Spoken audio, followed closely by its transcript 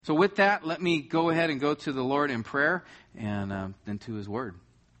So with that, let me go ahead and go to the Lord in prayer and then to His Word.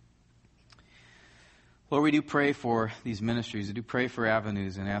 Lord, we do pray for these ministries. We do pray for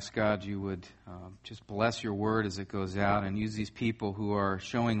Avenues and ask God you would just bless your Word as it goes out and use these people who are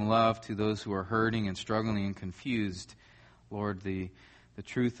showing love to those who are hurting and struggling and confused. Lord, the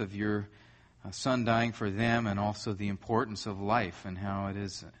truth of your Son dying for them and also the importance of life and how it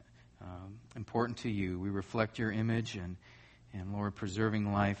is important to you. We reflect your image and Lord,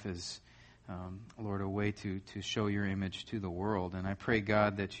 preserving life is, Lord, a way to show your image to the world. And I pray,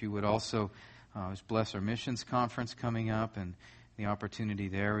 God, that you would also just bless our missions conference coming up and the opportunity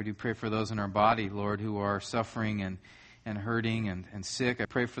there. We do pray for those in our body, Lord, who are suffering and hurting and sick. I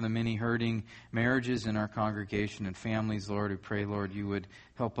pray for the many hurting marriages in our congregation and families, Lord. We pray, Lord, you would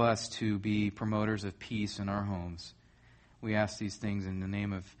help us to be promoters of peace in our homes. We ask these things in the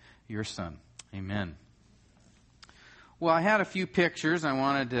name of your Son. Amen. Well, I had a few pictures I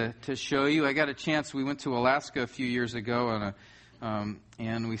wanted to show you. I got a chance. We went to Alaska a few years ago,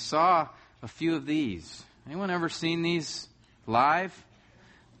 and we saw a few of these. Anyone ever seen these live?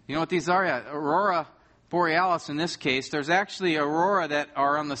 You know what these are? Yeah, Aurora Borealis in this case. There's actually aurora that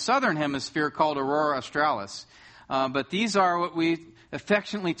are on the southern hemisphere called Aurora Australis. But these are what we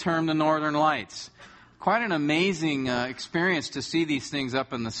affectionately term the Northern Lights. Quite an amazing experience to see these things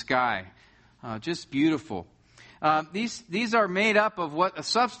up in the sky. Just beautiful. These are made up of a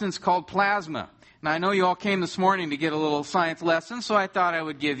substance called plasma. Now, I know you all came this morning to get a little science lesson, so I thought I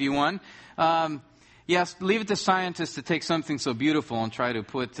would give you one. Yes, leave it to scientists to take something so beautiful and try to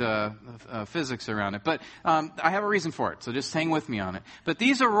put physics around it. But I have a reason for it, so just hang with me on it. But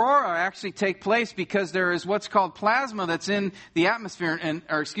these aurora actually take place because there is what's called plasma that's in the atmosphere, in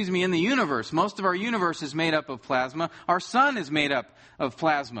the universe. Most of our universe is made up of plasma. Our sun is made up of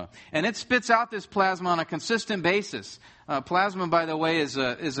plasma, and it spits out this plasma on a consistent basis. Plasma, by the way, is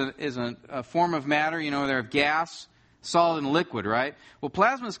a form of matter. You know, they're gas, solid, and liquid, right? Well,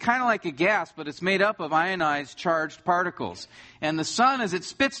 plasma is kind of like a gas, but it's made up of ionized, charged particles. And the sun, as it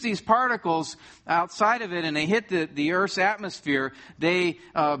spits these particles outside of it and they hit the Earth's atmosphere, they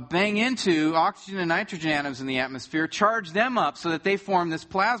bang into oxygen and nitrogen atoms in the atmosphere, charge them up so that they form this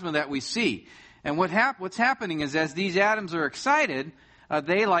plasma that we see. And what's happening is as these atoms are excited,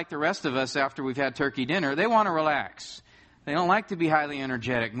 they, like the rest of us after we've had turkey dinner, they want to relax. They don't like to be highly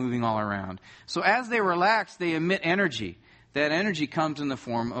energetic, moving all around. So as they relax, they emit energy. That energy comes in the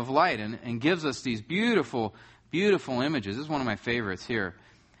form of light and gives us these beautiful, beautiful images. This is one of my favorites here.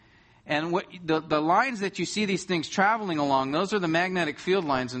 And the lines that you see these things traveling along, those are the magnetic field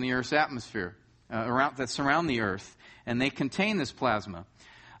lines in the Earth's atmosphere that surround the Earth. And they contain this plasma.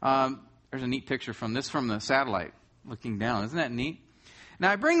 There's a neat picture from the satellite looking down. Isn't that neat? Now,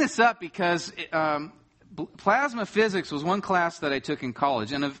 I bring this up because plasma physics was one class that I took in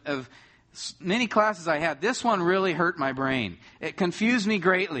college. And of many classes I had, this one really hurt my brain. It confused me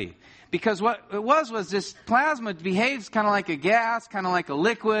greatly. Because what it was this plasma behaves kind of like a gas, kind of like a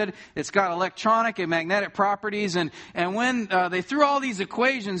liquid. It's got electronic and magnetic properties. And when they threw all these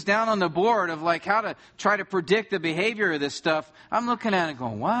equations down on the board of like how to try to predict the behavior of this stuff, I'm looking at it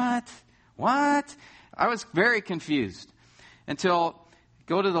going, what? I was very confused until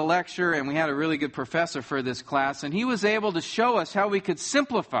go to the lecture, and we had a really good professor for this class, and he was able to show us how we could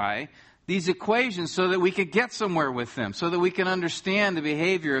simplify these equations so that we could get somewhere with them, so that we can understand the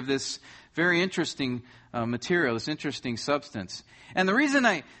behavior of this very interesting material, this interesting substance. And the reason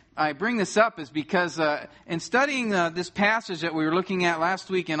I bring this up is because in studying this passage that we were looking at last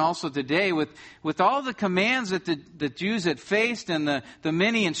week and also today, with all the commands that the Jews had faced and the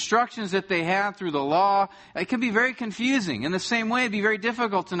many instructions that they had through the law, it can be very confusing. In the same way, it'd be very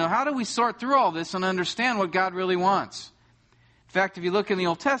difficult to know how do we sort through all this and understand what God really wants. In fact, if you look in the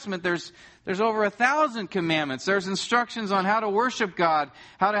Old Testament, there's over 1,000 commandments. There's instructions on how to worship God,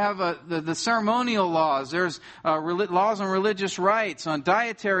 how to have the ceremonial laws. There's laws on religious rights, on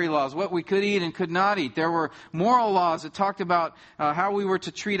dietary laws, what we could eat and could not eat. There were moral laws that talked about how we were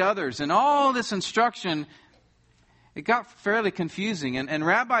to treat others. And all this instruction, it got fairly confusing. And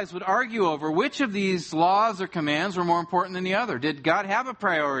rabbis would argue over which of these laws or commands were more important than the other. Did God have a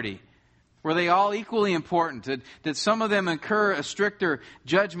priority? Were they all equally important? Did some of them incur a stricter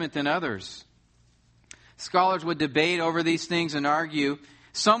judgment than others? Scholars would debate over these things and argue.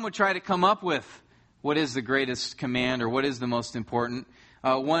 Some would try to come up with what is the greatest command or what is the most important.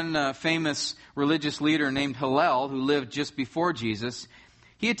 One famous religious leader named Hillel, who lived just before Jesus,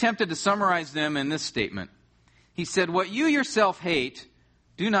 he attempted to summarize them in this statement. He said, "What you yourself hate,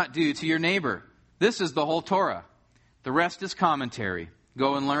 do not do to your neighbor. This is the whole Torah. The rest is commentary.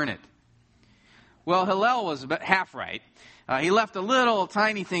 Go and learn it." Well, Hillel was about half right. He left a little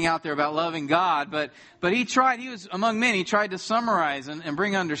tiny thing out there about loving God, but he was among men, he tried to summarize and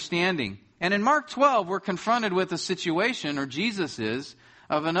bring understanding. And in Mark 12, we're confronted with a situation, or Jesus is,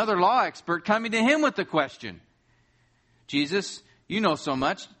 of another law expert coming to him with the question. Jesus, you know so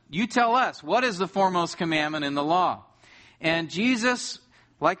much. You tell us, what is the foremost commandment in the law? And Jesus,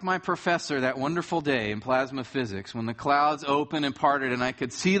 like my professor that wonderful day in plasma physics, when the clouds opened and parted and I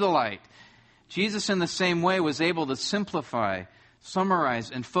could see the light, Jesus in the same way was able to simplify,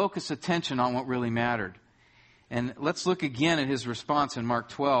 summarize, and focus attention on what really mattered. And let's look again at his response in Mark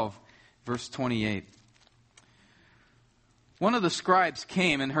 12, verse 28. One of the scribes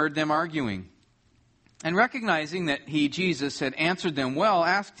came and heard them arguing, and recognizing that he, Jesus, had answered them well,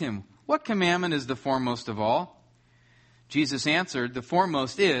 asked him, "What commandment is the foremost of all?" Jesus answered, "The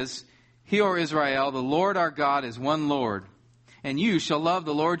foremost is, 'Hear, Israel, the Lord our God is one Lord. And you shall love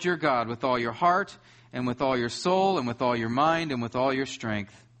the Lord your God with all your heart, and with all your soul, and with all your mind, and with all your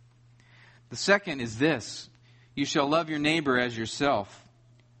strength.' The second is this, you shall love your neighbor as yourself.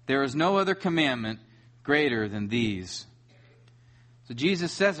 There is no other commandment greater than these." So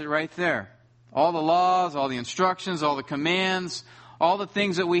Jesus says it right there. All the laws, all the instructions, all the commands, all the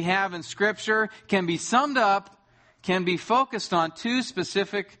things that we have in Scripture can be summed up, can be focused on two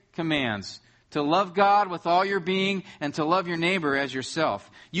specific commands. To love God with all your being and to love your neighbor as yourself.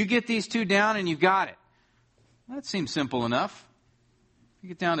 You get these two down and you've got it. That seems simple enough. You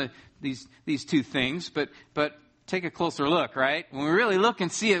get down to these two things, but take a closer look, right? When we really look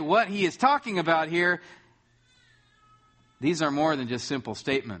and see at what he is talking about here, these are more than just simple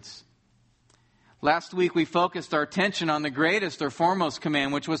statements. Last week we focused our attention on the greatest or foremost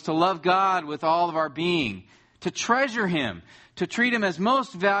command, which was to love God with all of our being, to treasure Him, to treat Him as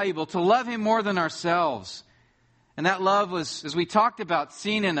most valuable, to love Him more than ourselves. And that love was, as we talked about,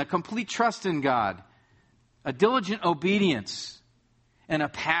 seen in a complete trust in God, a diligent obedience, and a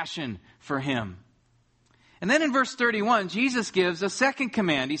passion for Him. And then in verse 31, Jesus gives a second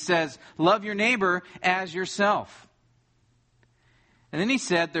command. He says, love your neighbor as yourself. And then He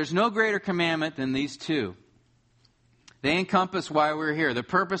said, there's no greater commandment than these two. They encompass why we're here, the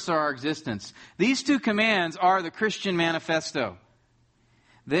purpose of our existence. These two commands are the Christian manifesto.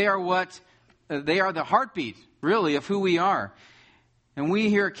 They are the heartbeat, really, of who we are. And we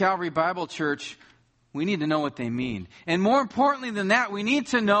here at Calvary Bible Church, we need to know what they mean. And more importantly than that, we need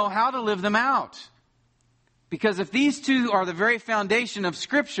to know how to live them out. Because if these two are the very foundation of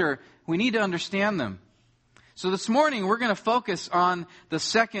Scripture, we need to understand them. So this morning, we're going to focus on the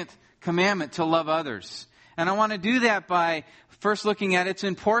second commandment, to love others. And I want to do that by first looking at its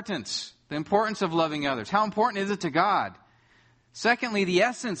importance, the importance of loving others. How important is it to God? Secondly, the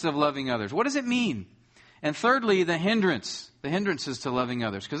essence of loving others. What does it mean? And thirdly, the hindrances to loving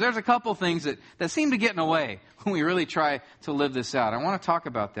others. Because there's a couple things that seem to get in the way when we really try to live this out. I want to talk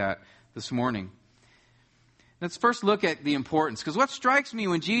about that this morning. Let's first look at the importance. Because what strikes me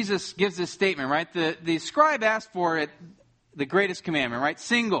when Jesus gives this statement, right? The scribe asked for it, the greatest commandment, right?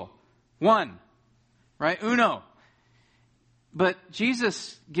 Single. One. Right? Uno. But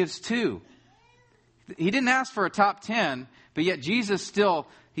Jesus gives two. He didn't ask for a top 10, but yet Jesus still,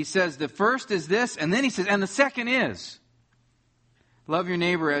 He says the first is this, and then He says, and the second is, love your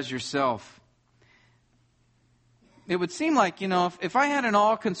neighbor as yourself. It would seem like, if I had an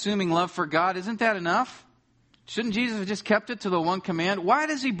all-consuming love for God, isn't that enough? Shouldn't Jesus have just kept it to the one command? Why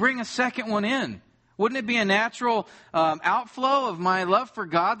does He bring a second one in? Wouldn't it be a natural outflow of my love for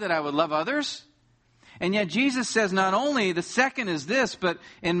God that I would love others? And yet Jesus says not only the second is this, but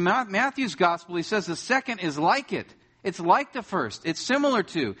in Matthew's gospel, He says the second is like it. It's like the first. It's similar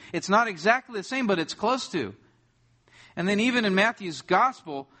to. It's not exactly the same, but it's close to. And then even in Matthew's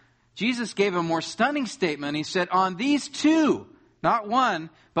gospel, Jesus gave a more stunning statement. He said, on these two, not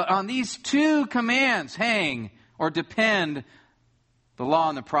one, but on these two commands hang or depend the law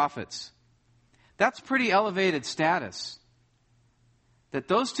and the prophets. That's pretty elevated status. That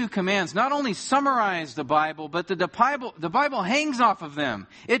those two commands not only summarize the Bible, but the Bible hangs off of them.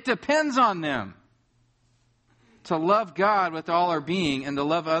 It depends on them. To love God with all our being and to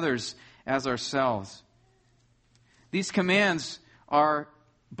love others as ourselves. These commands are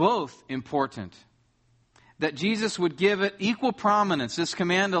both important. That Jesus would give it equal prominence, this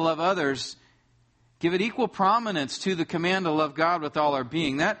command to love others, give it equal prominence to the command to love God with all our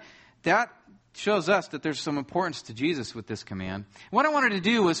being. That shows us that there's some importance to Jesus with this command. What I wanted to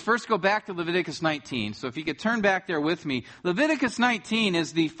do was first go back to Leviticus 19. So if you could turn back there with me. Leviticus 19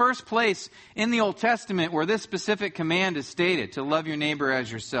 is the first place in the Old Testament where this specific command is stated, to love your neighbor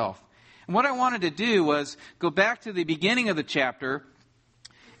as yourself. And what I wanted to do was go back to the beginning of the chapter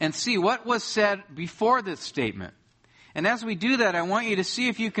and see what was said before this statement. And as we do that, I want you to see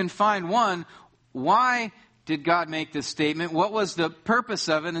if you can find, one, why did God make this statement? What was the purpose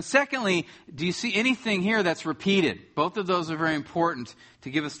of it? And secondly, do you see anything here that's repeated? Both of those are very important to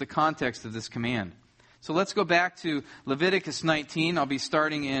give us the context of this command. So let's go back to Leviticus 19. I'll be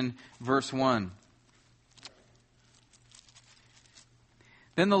starting in verse 1.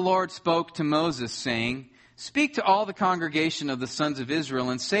 Then the Lord spoke to Moses, saying, "Speak to all the congregation of the sons of Israel,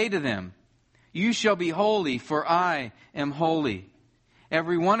 and say to them, You shall be holy, for I am holy.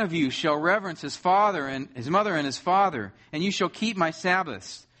 Every one of you shall reverence his father and his mother and his father, and you shall keep my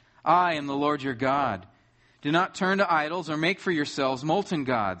Sabbaths. I am the Lord your God. Do not turn to idols or make for yourselves molten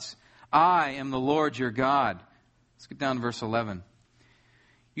gods. I am the Lord your God." Let's get down to verse 11.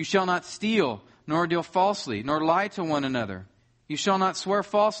 "You shall not steal, nor deal falsely, nor lie to one another. You shall not swear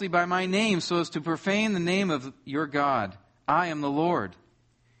falsely by my name so as to profane the name of your God. I am the Lord.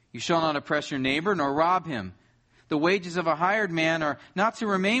 You shall not oppress your neighbor, nor rob him. The wages of a hired man are not to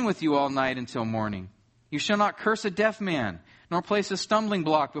remain with you all night until morning. You shall not curse a deaf man, nor place a stumbling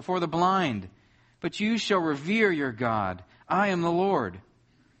block before the blind. But you shall revere your God. I am the Lord.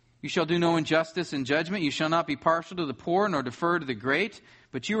 You shall do no injustice in judgment. You shall not be partial to the poor, nor defer to the great,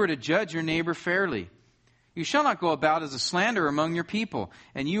 but you are to judge your neighbor fairly. You shall not go about as a slanderer among your people,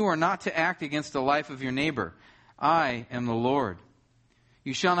 and you are not to act against the life of your neighbor. I am the Lord.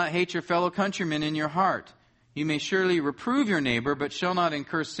 You shall not hate your fellow countrymen in your heart. You may surely reprove your neighbor, but shall not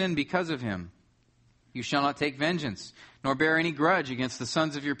incur sin because of him. You shall not take vengeance, nor bear any grudge against the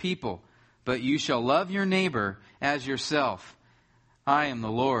sons of your people, but you shall love your neighbor as yourself. I am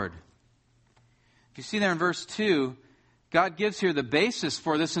the Lord." If you see there in verse 2, God gives here the basis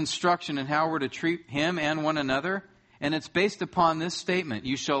for this instruction in how we're to treat him and one another. And it's based upon this statement,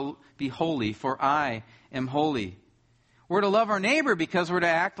 "You shall be holy, for I am holy." We're to love our neighbor because we're to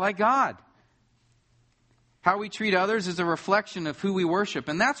act like God. How we treat others is a reflection of who we worship.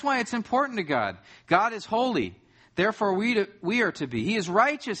 And that's why it's important to God. God is holy. Therefore, we are to be. He is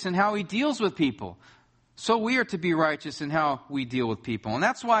righteous in how he deals with people. So we are to be righteous in how we deal with people. And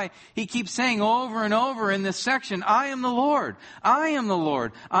that's why he keeps saying over and over in this section, "I am the Lord. I am the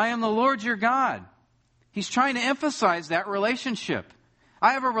Lord. I am the Lord your God." He's trying to emphasize that relationship.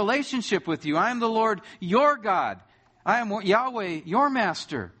 I have a relationship with you. I am the Lord your God. I am Yahweh your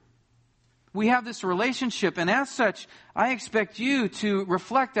master. We have this relationship, and as such, I expect you to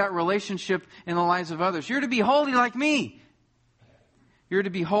reflect that relationship in the lives of others. You're to be holy like me. You're to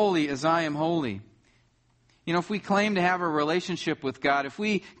be holy as I am holy. You know, if we claim to have a relationship with God, if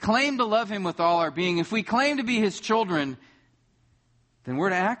we claim to love him with all our being, if we claim to be his children, then we're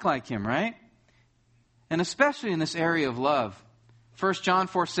to act like him, right? And especially in this area of love. 1 John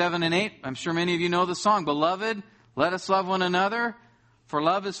 4:7-8, I'm sure many of you know the song, "Beloved, let us love one another, for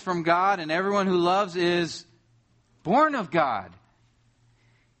love is from God, and everyone who loves is born of God.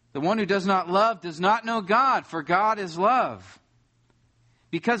 The one who does not love does not know God, for God is love."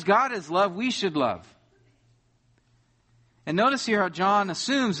 Because God is love, we should love. And notice here how John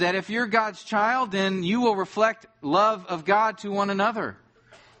assumes that if you're God's child, then you will reflect love of God to one another.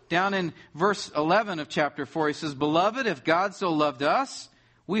 Down in verse 11 of chapter 4, he says, "Beloved, if God so loved us,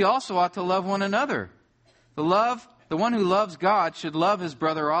 we also ought to love one another. The one who loves God should love his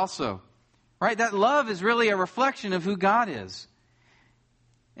brother also." Right? That love is really a reflection of who God is.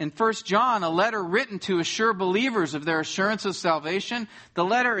 In 1 John, a letter written to assure believers of their assurance of salvation, the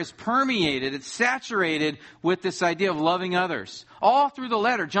letter is permeated, it's saturated with this idea of loving others. All through the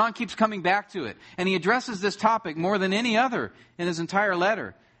letter, John keeps coming back to it. And he addresses this topic more than any other in his entire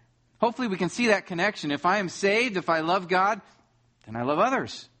letter. Hopefully we can see that connection. If I am saved, if I love God, then I love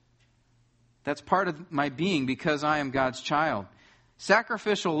others. That's part of my being because I am God's child.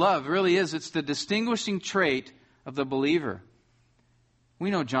 Sacrificial love really is, it's the distinguishing trait of the believer.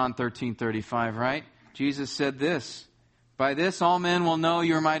 We know John 13:35, right? Jesus said this, "By this all men will know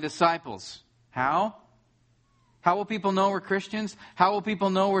you're my disciples." How? How will people know we're Christians? How will people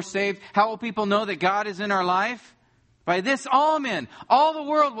know we're saved? How will people know that God is in our life? By this all men, all the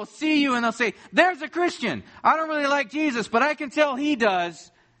world will see you and they'll say, "There's a Christian. I don't really like Jesus, but I can tell he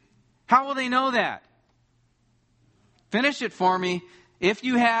does." How will they know that? Finish it for me. If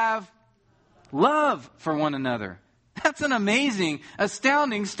you have love for one another. That's an amazing,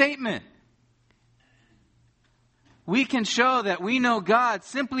 astounding statement. We can show that we know God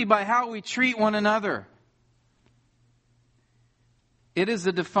simply by how we treat one another. It is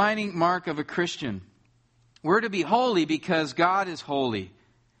the defining mark of a Christian. We're to be holy because God is holy.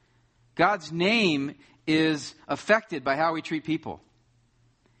 God's name is affected by how we treat people.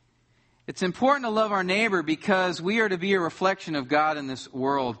 It's important to love our neighbor because we are to be a reflection of God in this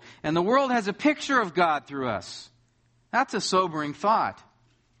world. And the world has a picture of God through us. That's a sobering thought.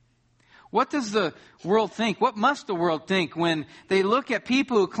 What does the world think? What must the world think when they look at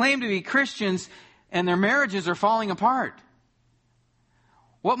people who claim to be Christians and their marriages are falling apart?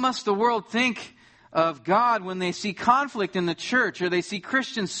 What must the world think of God when they see conflict in the church, or they see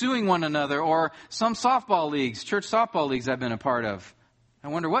Christians suing one another, or some softball leagues, church softball leagues I've been a part of? I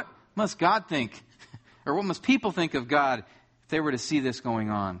wonder, what must God think? Or what must people think of God if they were to see this going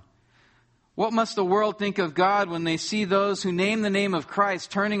on? What must the world think of God when they see those who name the name of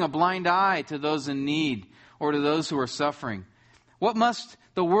Christ turning a blind eye to those in need or to those who are suffering? What must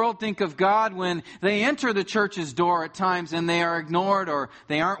the world think of God when they enter the church's door at times and they are ignored or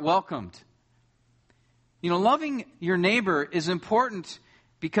they aren't welcomed? You know, loving your neighbor is important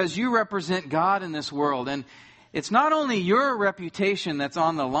because you represent God in this world. And it's not only your reputation that's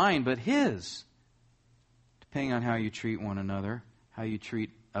on the line, but His, depending on how you treat one another, how you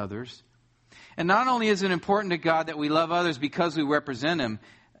treat others. And not only is it important to God that we love others because we represent Him,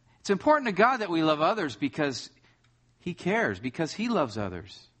 it's important to God that we love others because He cares, because He loves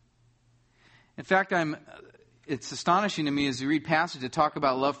others. In fact, it's astonishing to me as you read passages that talk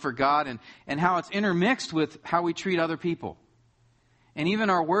about love for God and how it's intermixed with how we treat other people. And even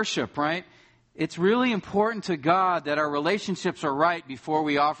our worship, right? It's really important to God that our relationships are right before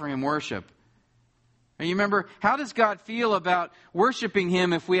we offer Him worship. And you remember, how does God feel about worshiping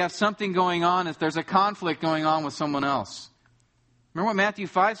Him if we have something going on, if there's a conflict going on with someone else? Remember what Matthew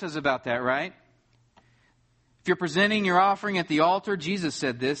 5 says about that, right? If you're presenting your offering at the altar, Jesus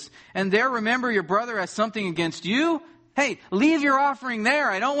said this, and there remember your brother has something against you, hey, leave your offering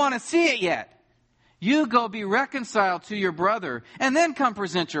there. I don't want to see it yet. You go be reconciled to your brother, and then come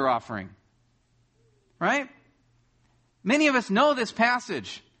present your offering. Right? Many of us know this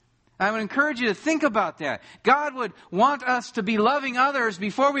passage. I would encourage you to think about that. God would want us to be loving others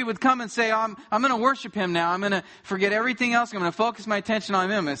before we would come and say, I'm going to worship Him now. I'm going to forget everything else. I'm going to focus my attention on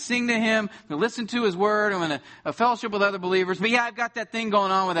Him. I'm going to sing to Him. I'm going to listen to His Word. I'm going to fellowship with other believers. But yeah, I've got that thing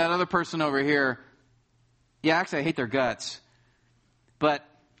going on with that other person over here. Yeah, actually, I hate their guts. But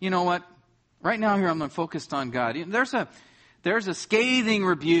you know what? Right now here, I'm focused on God. There's a scathing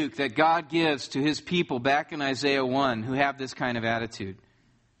rebuke that God gives to His people back in Isaiah 1 who have this kind of attitude.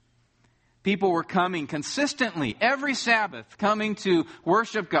 People were coming consistently every Sabbath, coming to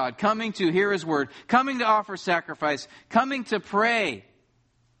worship God, coming to hear His Word, coming to offer sacrifice, coming to pray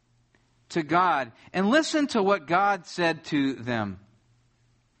to God. And listen to what God said to them.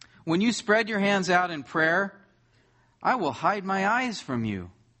 When you spread your hands out in prayer, I will hide my eyes from you.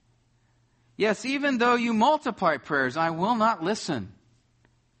 Yes, even though you multiply prayers, I will not listen.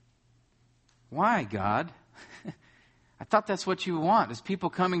 Why, God? I thought that's what you want, is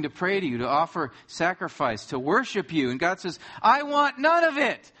people coming to pray to you, to offer sacrifice, to worship you. And God says, I want none of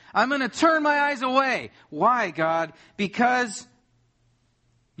it. I'm going to turn my eyes away. Why, God? Because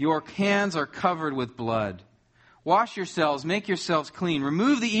your hands are covered with blood. Wash yourselves, make yourselves clean.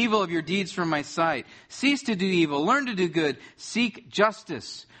 Remove the evil of your deeds from my sight. Cease to do evil, learn to do good. Seek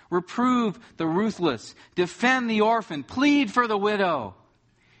justice. Reprove the ruthless. Defend the orphan. Plead for the widow.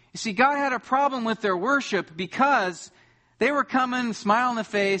 You see, God had a problem with their worship because they were coming, smile in the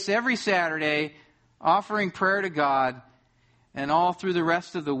face every Saturday, offering prayer to God, and all through the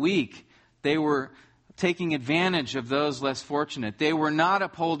rest of the week, they were taking advantage of those less fortunate. They were not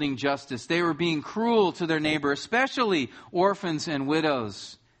upholding justice. They were being cruel to their neighbor, especially orphans and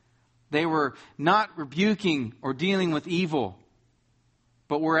widows. They were not rebuking or dealing with evil,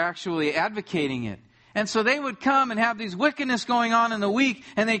 but were actually advocating it. And so they would come and have these wickedness going on in the week,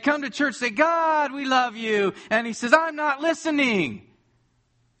 and they'd come to church and say, God, we love you. And He says, I'm not listening.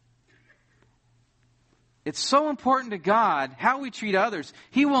 It's so important to God how we treat others.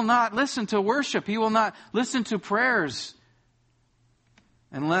 He will not listen to worship. He will not listen to prayers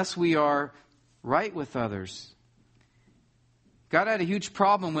unless we are right with others. God had a huge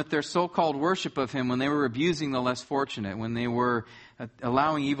problem with their so-called worship of Him when they were abusing the less fortunate, when they were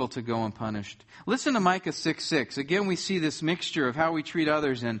allowing evil to go unpunished. Listen to Micah 6:6. Again, we see this mixture of how we treat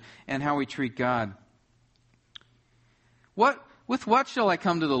others and how we treat God. With what shall I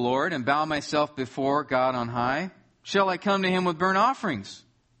come to the Lord and bow myself before God on high? Shall I come to Him with burnt offerings,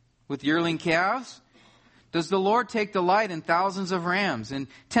 with yearling calves? Does the Lord take delight in thousands of rams and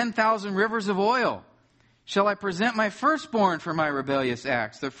 10,000 rivers of oil? Shall I present my firstborn for my rebellious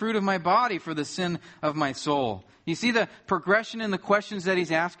acts, the fruit of my body for the sin of my soul? You see the progression in the questions that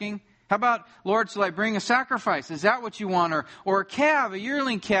he's asking? How about, Lord, shall I bring a sacrifice? Is that what you want? Or a calf, a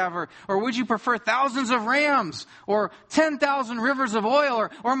yearling calf? Or would you prefer thousands of rams? Or 10,000 rivers of oil?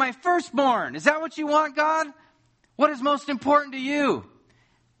 Or my firstborn? Is that what you want, God? What is most important to you?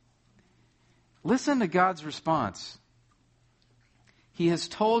 Listen to God's response. He has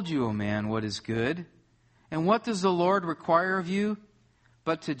told you, O man, what is good. And what does the Lord require of you?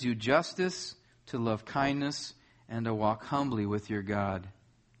 But to do justice, to love kindness, and to walk humbly with your God.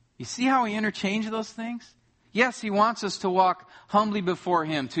 You see how he interchanged those things? Yes, he wants us to walk humbly before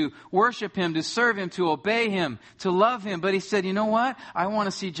him, to worship him, to serve him, to obey him, to love him. But he said, you know what? I want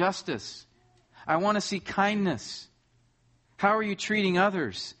to see justice. I want to see kindness. How are you treating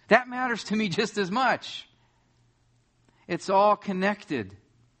others? That matters to me just as much. It's all connected.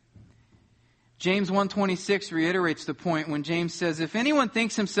 James 1:26 reiterates the point when James says, if anyone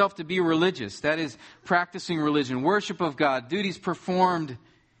thinks himself to be religious, that is, practicing religion, worship of God, duties performed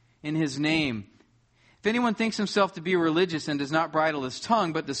in his name. If anyone thinks himself to be religious and does not bridle his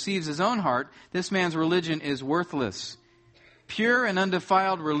tongue, but deceives his own heart, this man's religion is worthless. Pure and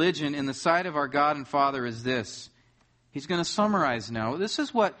undefiled religion in the sight of our God and Father is this. He's going to summarize now. This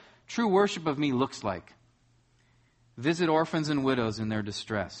is what true worship of me looks like. Visit orphans and widows in their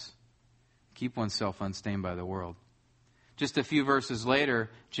distress. Keep oneself unstained by the world. Just a few verses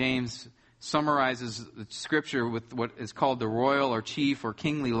later, James summarizes the scripture with what is called the royal or chief or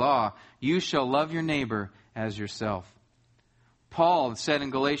kingly law. You shall love your neighbor as yourself. Paul said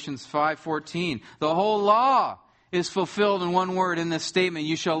in Galatians 5:14, the whole law is fulfilled in one word in this statement,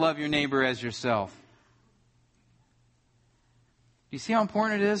 you shall love your neighbor as yourself. Do you see how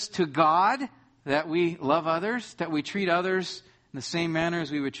important it is to God that we love others, that we treat others in the same manner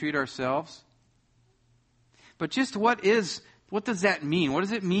as we would treat ourselves? But just what does that mean? What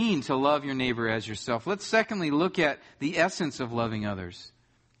does it mean to love your neighbor as yourself? Let's secondly look at the essence of loving others.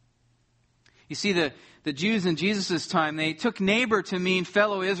 You see, the Jews in Jesus' time, they took neighbor to mean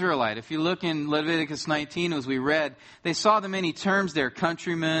fellow Israelite. If you look in Leviticus 19, as we read, they saw the many terms there,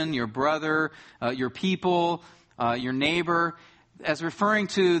 countryman, your brother, your people, your neighbor, as referring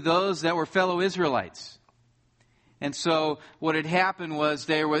to those that were fellow Israelites. And so what had happened was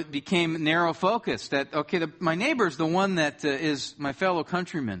they became narrow focused. That, okay, my neighbor is the one that is my fellow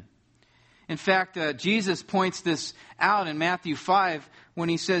countryman. In fact, Jesus points this out in Matthew 5 when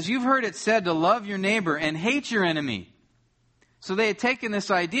he says, you've heard it said to love your neighbor and hate your enemy. So they had taken this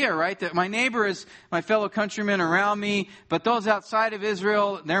idea, right, that my neighbor is my fellow countryman around me, but those outside of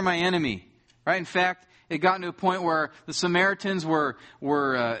Israel, they're my enemy. Right? In fact, it got to a point where the Samaritans were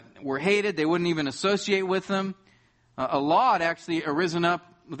hated. They wouldn't even associate with them. A law had actually arisen up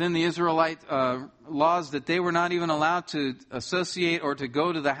within the Israelite laws that they were not even allowed to associate or to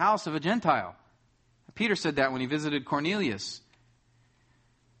go to the house of a Gentile. Peter said that when he visited Cornelius.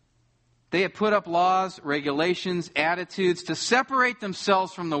 They had put up laws, regulations, attitudes to separate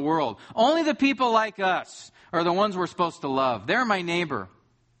themselves from the world. Only the people like us are the ones we're supposed to love. They're my neighbor.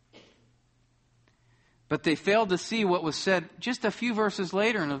 But they failed to see what was said just a few verses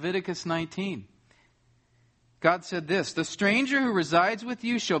later in Leviticus 19. God said this, the stranger who resides with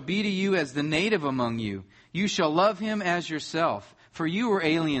you shall be to you as the native among you. You shall love him as yourself, for you were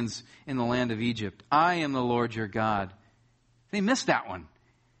aliens in the land of Egypt. I am the Lord your God. They missed that one.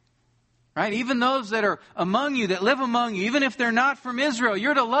 Right? Even those that are among you, that live among you, even if they're not from Israel,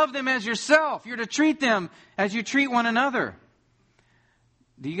 you're to love them as yourself. You're to treat them as you treat one another.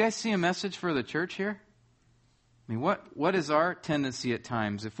 Do you guys see a message for the church here? I mean, what is our tendency at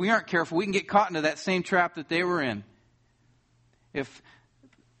times? If we aren't careful, we can get caught into that same trap that they were in. If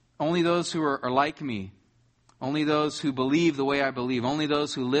only those who are like me, only those who believe the way I believe, only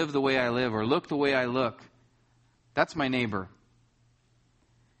those who live the way I live or look the way I look, that's my neighbor.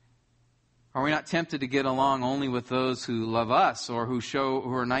 Are we not tempted to get along only with those who love us or who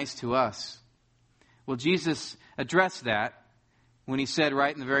are nice to us? Well, Jesus addressed that when he said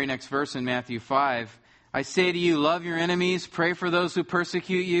right in the very next verse in Matthew 5, I say to you, love your enemies, pray for those who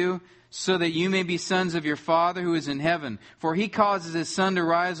persecute you, so that you may be sons of your Father who is in heaven. For he causes his sun to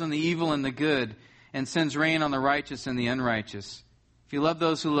rise on the evil and the good, and sends rain on the righteous and the unrighteous. If you love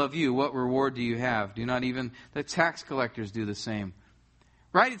those who love you, what reward do you have? Do not even the tax collectors do the same?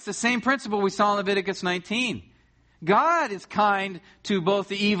 Right? It's the same principle we saw in Leviticus 19. God is kind to both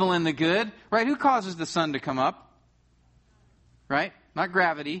the evil and the good. Right? Who causes the sun to come up? Right? Not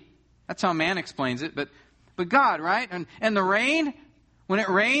gravity. That's how man explains it, but God, right? And the rain, when it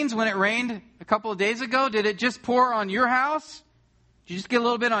rained a couple of days ago, did it just pour on your house? Did you just get a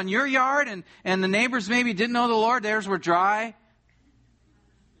little bit on your yard and the neighbors maybe didn't know the Lord, theirs were dry?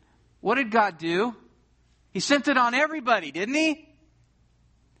 What did God do? He sent it on everybody, didn't he?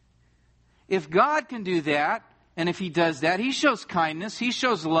 If God can do that, and if he does that, he shows kindness, he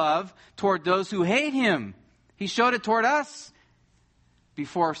shows love toward those who hate him. He showed it toward us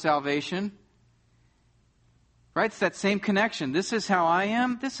before salvation. Right? It's that same connection. This is how I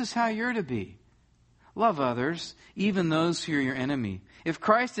am. This is how you're to be. Love others, even those who are your enemy. If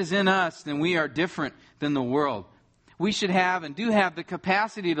Christ is in us, then we are different than the world. We should have and do have the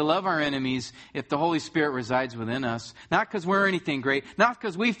capacity to love our enemies if the Holy Spirit resides within us. Not because we're anything great, not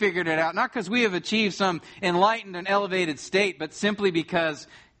because we figured it out, not because we have achieved some enlightened and elevated state, but simply because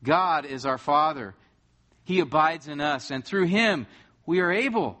God is our Father. He abides in us, and through Him we are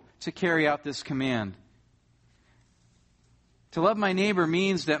able to carry out this command. To love my neighbor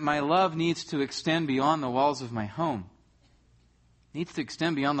means that my love needs to extend beyond the walls of my home. It needs to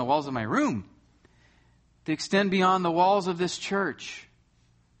extend beyond the walls of my room. To extend beyond the walls of this church.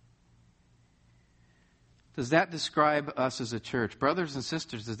 Does that describe us as a church? Brothers and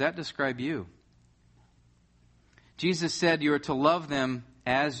sisters, does that describe you? Jesus said you are to love them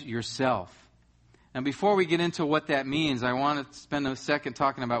as yourself. And before we get into what that means, I want to spend a second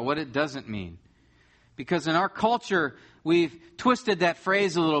talking about what it doesn't mean. Because in our culture, we've twisted that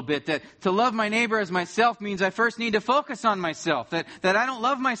phrase a little bit, that to love my neighbor as myself means I first need to focus on myself, that I don't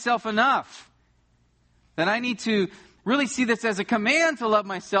love myself enough. That I need to really see this as a command to love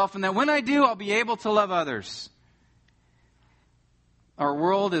myself, and that when I do, I'll be able to love others. Our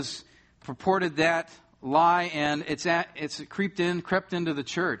world has purported that lie, and it's crept into the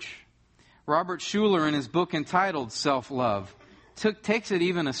church. Robert Schuller, in his book entitled Self-Love, takes it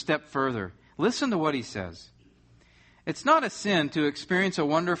even a step further. Listen to what he says. It's not a sin to experience a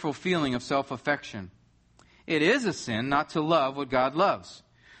wonderful feeling of self-affection. It is a sin not to love what God loves.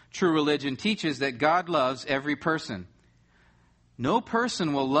 True religion teaches that God loves every person. No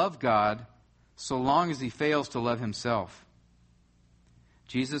person will love God so long as he fails to love himself.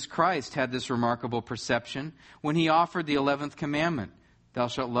 Jesus Christ had this remarkable perception when he offered the 11th commandment. Thou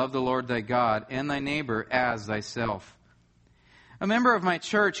shalt love the Lord thy God and thy neighbor as thyself. A member of my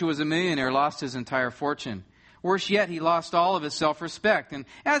church who was a millionaire lost his entire fortune. Worse yet, he lost all of his self-respect. And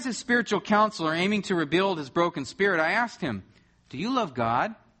as his spiritual counselor aiming to rebuild his broken spirit, I asked him, "Do you love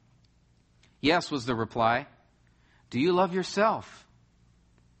God?" "Yes," was the reply. "Do you love yourself?"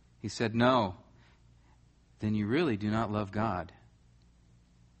 He said, "No." "Then you really do not love God."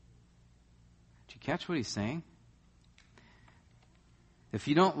 Did you catch what he's saying? If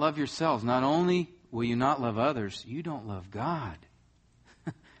you don't love yourselves, not only will you not love others, you don't love God.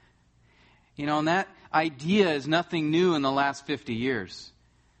 And that idea is nothing new in the last 50 years.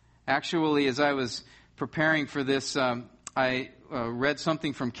 Actually, as I was preparing for this, I read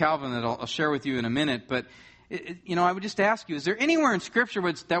something from Calvin that I'll share with you in a minute. But, I would just ask you, is there anywhere in Scripture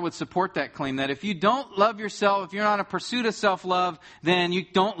that would support that claim, that if you don't love yourself, if you're not in a pursuit of self-love, then you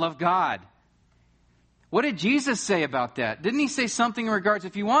don't love God? What did Jesus say about that? Didn't he say something in regards,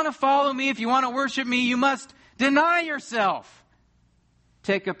 if you want to follow me, if you want to worship me, you must deny yourself.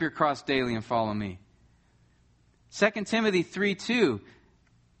 Take up your cross daily and follow me. 2 Timothy 3:2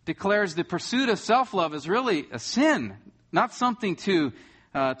 declares the pursuit of self-love is really a sin, not something to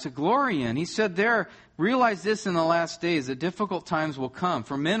glory in. He said there, realize this in the last days, that difficult times will come.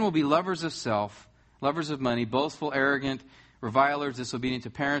 For men will be lovers of self, lovers of money, boastful, arrogant, revilers, disobedient to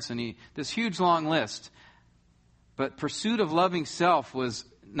parents, and this huge long list. But pursuit of loving self was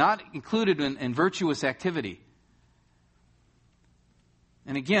not included in virtuous activity.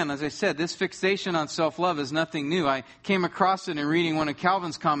 And again, as I said, this fixation on self-love is nothing new. I came across it in reading one of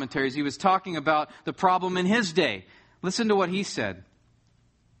Calvin's commentaries. He was talking about the problem in his day. Listen to what he said.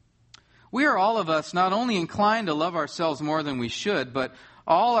 We are all of us not only inclined to love ourselves more than we should, but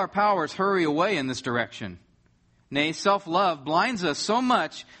all our powers hurry away in this direction. Nay, self-love blinds us so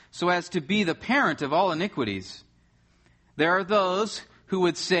much so as to be the parent of all iniquities. There are those who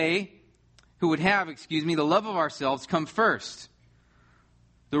would have, the love of ourselves come first.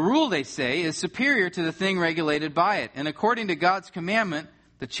 The rule, they say, is superior to the thing regulated by it. And according to God's commandment,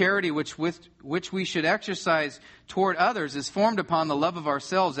 the charity which we should exercise toward others is formed upon the love of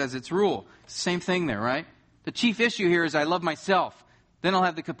ourselves as its rule. Same thing there, right? The chief issue here is I love myself. Then I'll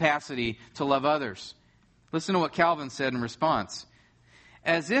have the capacity to love others. Listen to what Calvin said in response.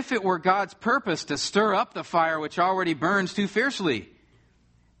 As if it were God's purpose to stir up the fire which already burns too fiercely.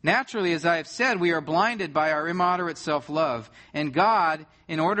 Naturally, as I have said, we are blinded by our immoderate self-love. And God,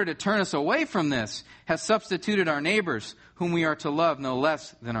 in order to turn us away from this, has substituted our neighbors, whom we are to love no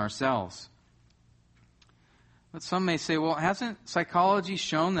less than ourselves. But some may say, well, hasn't psychology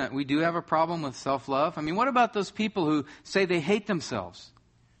shown that we do have a problem with self-love? I mean, what about those people who say they hate themselves?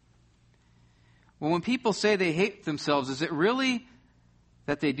 Well, when people say they hate themselves, is it really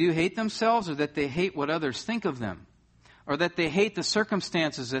that they do hate themselves, or that they hate what others think of them? Or that they hate the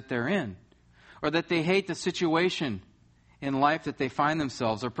circumstances that they're in? Or that they hate the situation in life that they find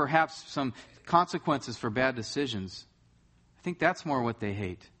themselves? Or perhaps some consequences for bad decisions? I think that's more what they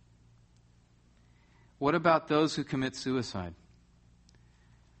hate. What about those who commit suicide?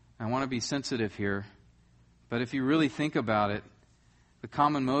 I want to be sensitive here, but if you really think about it, the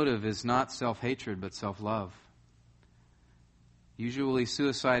common motive is not self-hatred, but self-love. Usually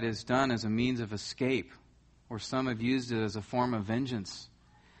suicide is done as a means of escape, or some have used it as a form of vengeance.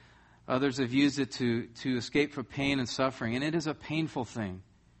 Others have used it to escape from pain and suffering, and it is a painful thing.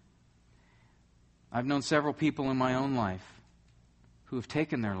 I've known several people in my own life who have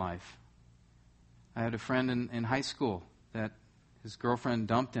taken their life. I had a friend in high school that his girlfriend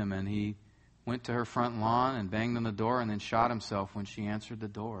dumped him, and he went to her front lawn and banged on the door and then shot himself when she answered the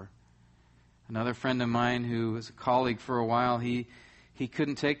door. Another friend of mine who was a colleague for a while, he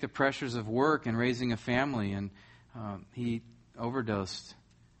couldn't take the pressures of work and raising a family, and he overdosed,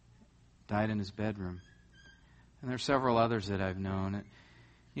 died in his bedroom. And there are several others that I've known.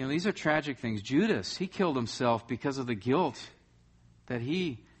 You know, these are tragic things. Judas, he killed himself because of the guilt that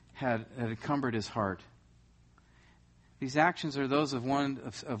he had encumbered his heart. These actions are those of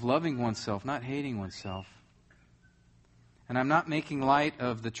loving oneself, not hating oneself. And I'm not making light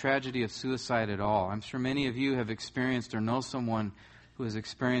of the tragedy of suicide at all. I'm sure many of you have experienced or know someone who has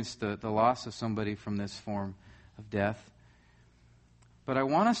experienced the loss of somebody from this form of death. But I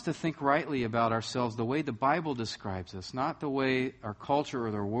want us to think rightly about ourselves the way the Bible describes us, not the way our culture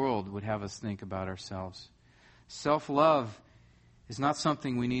or the world would have us think about ourselves. Self-love is not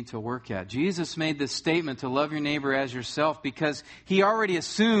something we need to work at. Jesus made this statement to love your neighbor as yourself because he already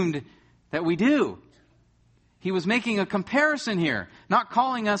assumed that we do. He was making a comparison here, not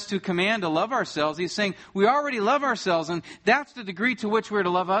calling us to command to love ourselves. He's saying we already love ourselves, and that's the degree to which we're to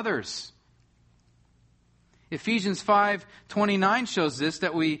love others. Ephesians 5:29 shows this,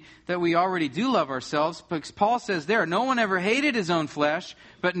 that we already do love ourselves, because Paul says there, no one ever hated his own flesh,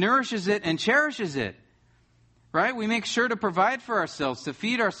 but nourishes it and cherishes it. Right? We make sure to provide for ourselves, to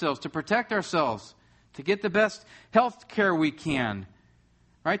feed ourselves, to protect ourselves, to get the best health care we can,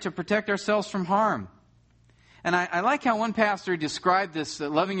 right? To protect ourselves from harm. And I like how one pastor described this,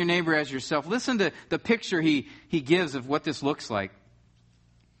 loving your neighbor as yourself. Listen to the picture he gives of what this looks like.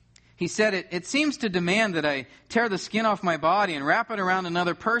 He said, it seems to demand that I tear the skin off my body and wrap it around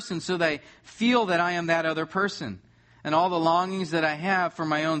another person so they feel that I am that other person. And all the longings that I have for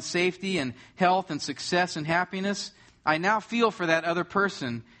my own safety and health and success and happiness, I now feel for that other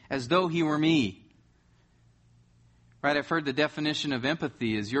person as though he were me. Right? I've heard the definition of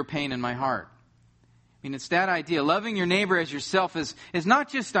empathy is your pain in my heart. I mean, it's that idea. Loving your neighbor as yourself is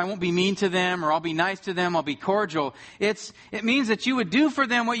not just I won't be mean to them or I'll be nice to them, I'll be cordial. It means that you would do for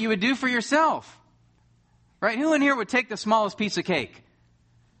them what you would do for yourself. Right? Who in here would take the smallest piece of cake?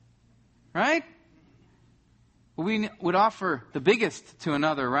 Right? We would offer the biggest to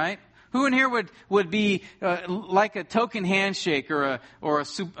another, right? Who in here would be like a token handshake or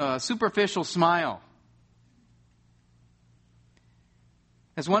a superficial smile?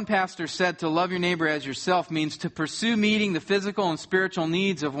 As one pastor said, to love your neighbor as yourself means to pursue meeting the physical and spiritual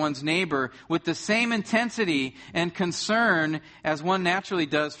needs of one's neighbor with the same intensity and concern as one naturally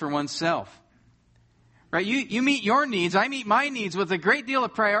does for oneself. Right? You meet your needs, I meet my needs with a great deal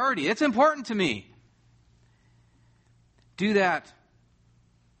of priority. It's important to me. Do that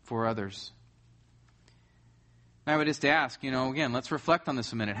for others. I would just ask, again, let's reflect on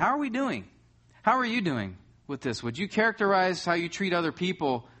this a minute. How are we doing? How are you doing with this? Would you characterize how you treat other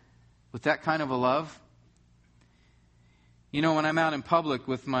people with that kind of a love? When I'm out in public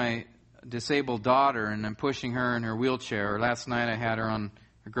with my disabled daughter and I'm pushing her in her wheelchair, or last night I had her on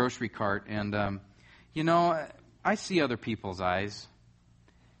a grocery cart, and, I see other people's eyes.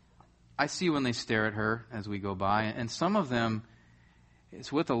 I see when they stare at her as we go by, and some of them,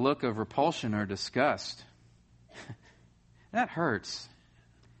 it's with a look of repulsion or disgust. That hurts.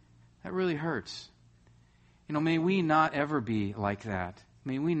 That really hurts. May we not ever be like that.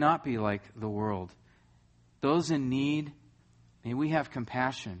 May we not be like the world. Those in need, may we have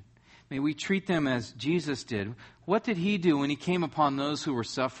compassion. May we treat them as Jesus did. What did he do when he came upon those who were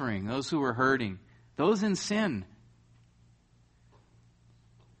suffering, those who were hurting, those in sin?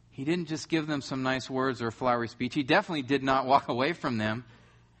 He didn't just give them some nice words or a flowery speech. He definitely did not walk away from them.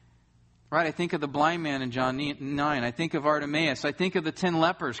 Right? I think of the blind man in John 9. I think of Bartimaeus. I think of the 10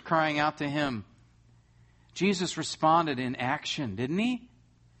 lepers crying out to him. Jesus responded in action, didn't he?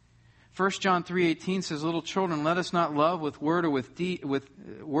 1 John 3:18 says, "Little children, let us not love with word or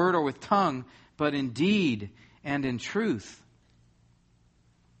with tongue, but in deed and in truth."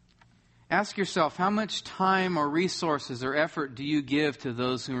 Ask yourself, how much time or resources or effort do you give to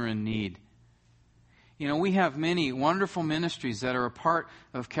those who are in need? We have many wonderful ministries that are a part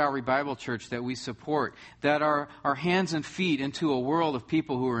of Calvary Bible Church that we support, that are our hands and feet into a world of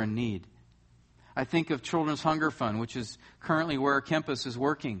people who are in need. I think of Children's Hunger Fund, which is currently where Kempis is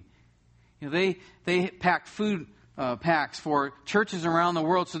working. They pack food packs for churches around the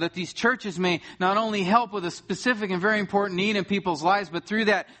world so that these churches may not only help with a specific and very important need in people's lives, but through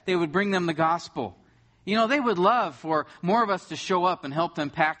that they would bring them the gospel. They would love for more of us to show up and help them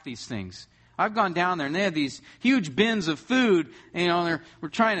pack these things. I've gone down there and they have these huge bins of food. We're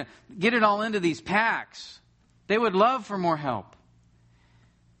trying to get it all into these packs. They would love for more help.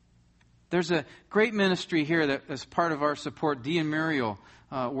 There's a great ministry here that, as part of our support, Dee and Muriel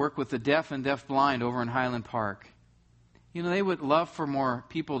work with the deaf and deafblind over in Highland Park. They would love for more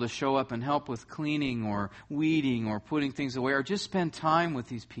people to show up and help with cleaning or weeding or putting things away or just spend time with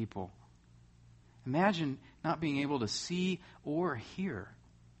these people. Imagine not being able to see or hear.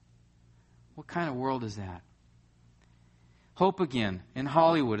 What kind of world is that? Hope Again in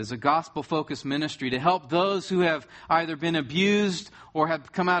Hollywood is a gospel-focused ministry to help those who have either been abused or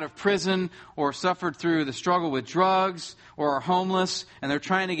have come out of prison or suffered through the struggle with drugs or are homeless and they're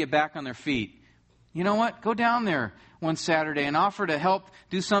trying to get back on their feet. You know what? Go down there one Saturday and offer to help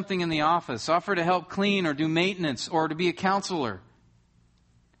do something in the office. Offer to help clean or do maintenance or to be a counselor.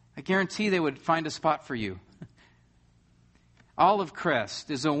 I guarantee they would find a spot for you. Olive Crest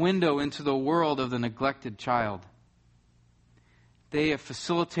is a window into the world of the neglected child. They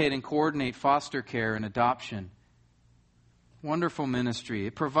facilitate and coordinate foster care and adoption. Wonderful ministry.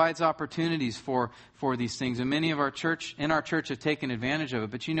 It provides opportunities for these things. And many of our church have taken advantage of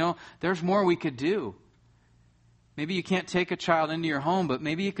it. But there's more we could do. Maybe you can't take a child into your home, but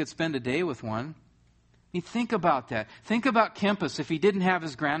maybe you could spend a day with one. Think about that. Think about Kempis if he didn't have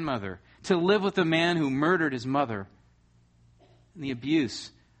his grandmother to live with a man who murdered his mother. And the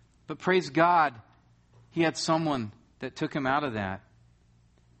abuse. But praise God, he had someone that took him out of that.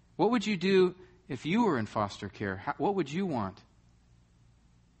 What would you do if you were in foster care? What would you want?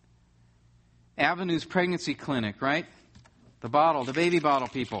 Avenues Pregnancy Clinic, right? The baby bottle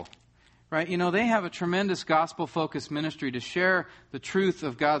people. Right? They have a tremendous gospel-focused ministry to share the truth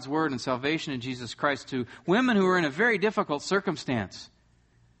of God's Word and salvation in Jesus Christ to women who are in a very difficult circumstance.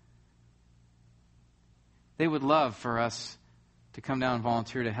 They would love for us to come down and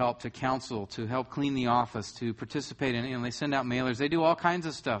volunteer to help, to counsel, to help clean the office, to participate in, they send out mailers. They do all kinds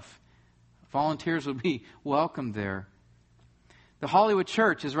of stuff. Volunteers would be welcomed there. The Hollywood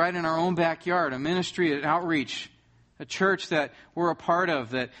Church is right in our own backyard, a ministry at outreach, a church that we're a part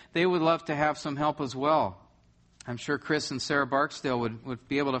of, that they would love to have some help as well. I'm sure Chris and Sarah Barksdale would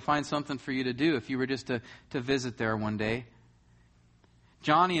be able to find something for you to do if you were just to visit there one day.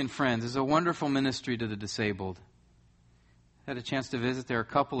 Johnny and Friends is a wonderful ministry to the disabled. Had a chance to visit there a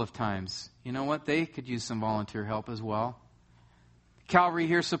couple of times. You know what? They could use some volunteer help as well. Calvary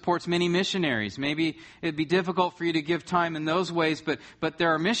here supports many missionaries. Maybe it'd be difficult for you to give time in those ways, but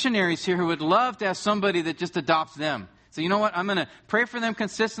there are missionaries here who would love to have somebody that just adopts them. So you know what? I'm going to pray for them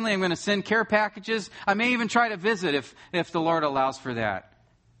consistently. I'm going to send care packages. I may even try to visit if the Lord allows for that.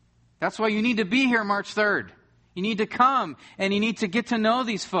 That's why you need to be here March 3rd. You need to come and you need to get to know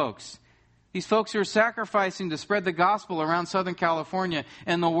these folks. These folks who are sacrificing to spread the gospel around Southern California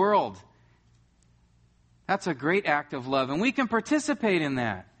and the world. That's a great act of love, and we can participate in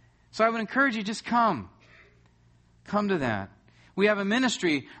that. So I would encourage you, just come. Come to that. We have a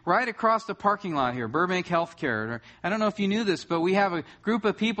ministry right across the parking lot here, Burbank Healthcare. I don't know if you knew this, but we have a group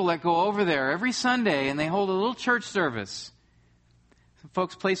of people that go over there every Sunday, and they hold a little church service. Some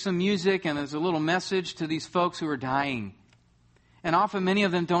folks play some music, and there's a little message to these folks who are dying. And often many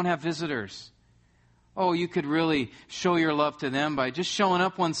of them don't have visitors. Oh, you could really show your love to them by just showing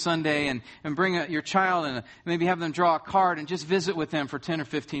up one Sunday and bring your child and maybe have them draw a card and just visit with them for 10 or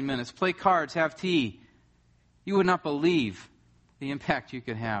 15 minutes. Play cards, have tea. You would not believe the impact you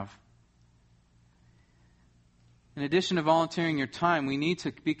could have. In addition to volunteering your time, we need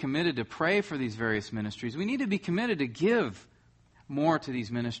to be committed to pray for these various ministries. We need to be committed to give more to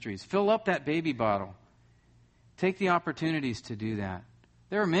these ministries. Fill up that baby bottle. Take the opportunities to do that.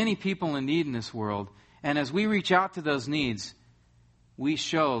 There are many people in need in this world, and as we reach out to those needs, we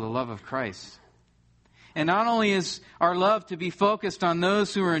show the love of Christ. And not only is our love to be focused on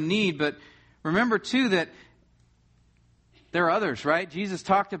those who are in need, but remember too that there are others, right? Jesus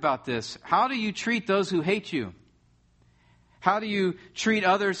talked about this. How do you treat those who hate you? How do you treat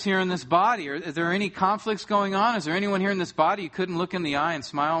others here in this body? Is there any conflicts going on? Is there anyone here in this body you couldn't look in the eye and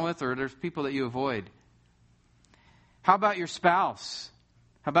smile with, or there's people that you avoid? How about your spouse?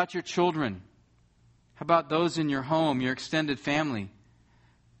 How about your children? How about those in your home, your extended family?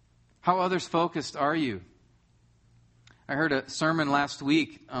 How others focused are you? I heard a sermon last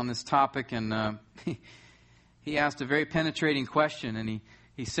week on this topic, and he asked a very penetrating question, and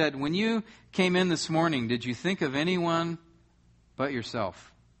he said, when you came in this morning, did you think of anyone but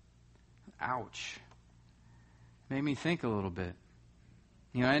yourself? Ouch. Made me think a little bit.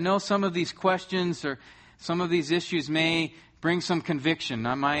 I know some of these questions or some of these issues may bring some conviction.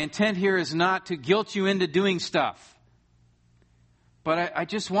 Now, my intent here is not to guilt you into doing stuff. But I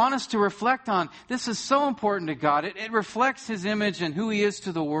just want us to reflect on, this is so important to God. It reflects His image and who He is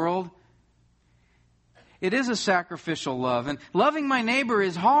to the world. It is a sacrificial love. And loving my neighbor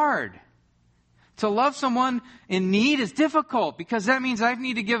is hard. To love someone in need is difficult because that means I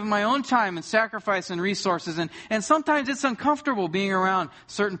need to give my own time and sacrifice and resources. And sometimes it's uncomfortable being around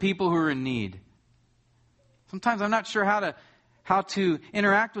certain people who are in need. Sometimes I'm not sure how to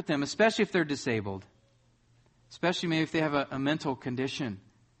interact with them, especially if they're disabled. Especially maybe if they have a mental condition.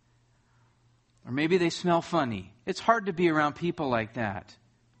 Or maybe they smell funny. It's hard to be around people like that.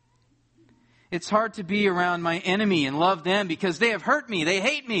 It's hard to be around my enemy and love them because they have hurt me. They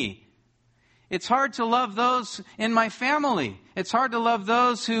hate me. It's hard to love those in my family. It's hard to love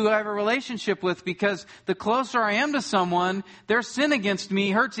those who I have a relationship with because the closer I am to someone, their sin against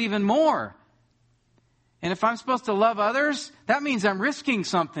me hurts even more. And if I'm supposed to love others, that means I'm risking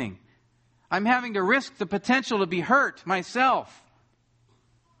something. I'm having to risk the potential to be hurt myself.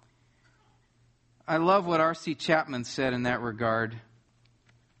 I love what R.C. Chapman said in that regard.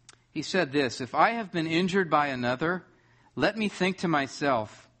 He said this, "If I have been injured by another, let me think to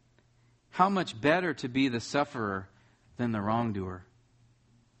myself, how much better to be the sufferer than the wrongdoer."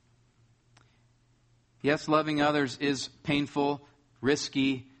 Yes, loving others is painful,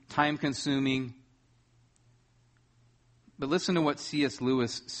 risky, time-consuming. But listen to what C.S.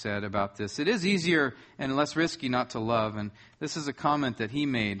 Lewis said about this. It is easier and less risky not to love. And this is a comment that he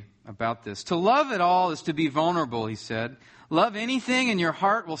made about this. To love at all is to be vulnerable, he said. Love anything and your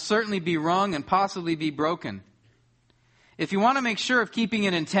heart will certainly be wrung and possibly be broken. If you want to make sure of keeping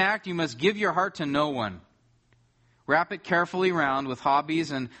it intact, you must give your heart to no one. Wrap it carefully round with hobbies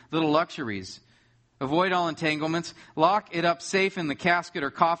and little luxuries. Avoid all entanglements. Lock it up safe in the casket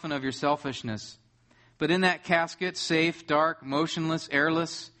or coffin of your selfishness. But in that casket, safe, dark, motionless,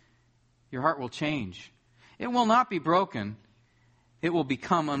 airless, your heart will change. It will not be broken. It will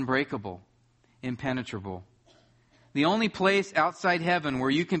become unbreakable, impenetrable. The only place outside heaven where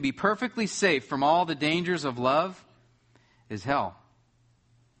you can be perfectly safe from all the dangers of love is hell.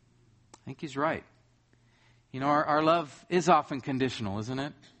 I think he's right. Our love is often conditional, isn't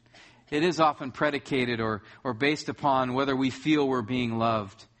it? It is often predicated or based upon whether we feel we're being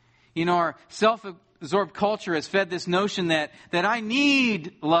loved. Our self-absorbed culture has fed this notion that I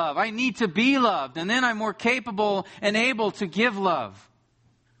need love. I need to be loved. And then I'm more capable and able to give love.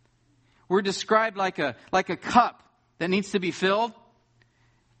 We're described like a cup that needs to be filled.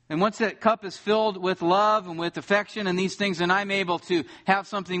 And once that cup is filled with love and with affection and these things, then I'm able to have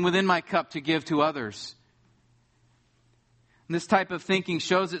something within my cup to give to others. And this type of thinking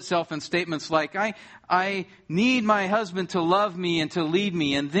shows itself in statements like, I need my husband to love me and to lead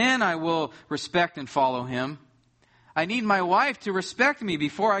me, and then I will respect and follow him. I need my wife to respect me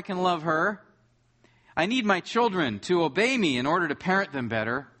before I can love her. I need my children to obey me in order to parent them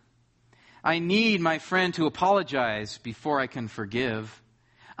better. I need my friend to apologize before I can forgive.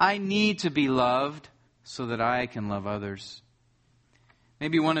 I need to be loved so that I can love others.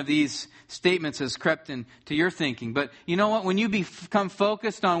 Maybe one of these statements has crept into your thinking. But you know what? When you become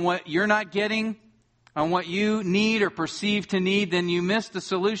focused on what you're not getting, on what you need or perceive to need, then you miss the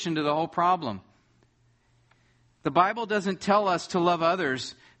solution to the whole problem. The Bible doesn't tell us to love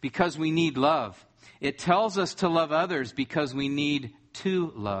others because we need love. It tells us to love others because we need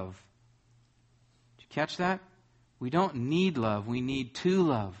to love. Did you catch that? We don't need love. We need to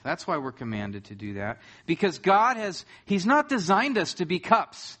love. That's why we're commanded to do that. Because He's not designed us to be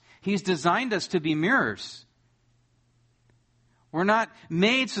cups. He's designed us to be mirrors. We're not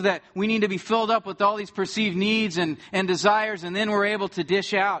made so that we need to be filled up with all these perceived needs and desires and then we're able to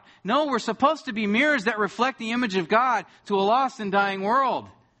dish out. No, we're supposed to be mirrors that reflect the image of God to a lost and dying world.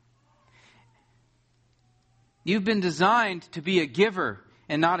 You've been designed to be a giver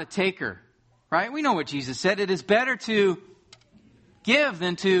and not a taker. Right? We know what Jesus said. It is better to give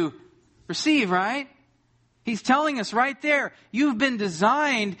than to receive, right? He's telling us right there, you've been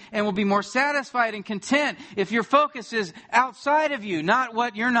designed and will be more satisfied and content if your focus is outside of you, not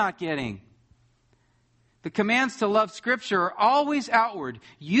what you're not getting. The commands to love Scripture are always outward.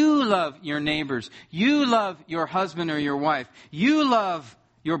 You love your neighbors. You love your husband or your wife. You love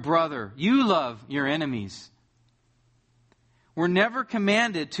your brother. You love your enemies. We're never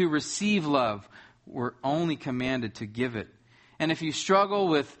commanded to receive love. We're only commanded to give it. And if you struggle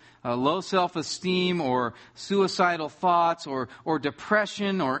with low self-esteem or suicidal thoughts or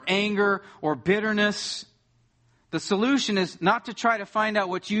depression or anger or bitterness, The solution is not to try to find out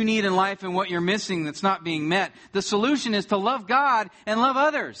what you need in life and what you're missing that's not being met. The solution is to love God and love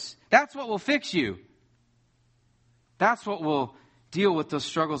others. That's what will fix you. That's what will deal with those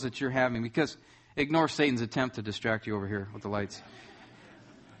struggles that you're having. Because ignore Satan's attempt to distract you over here with the lights.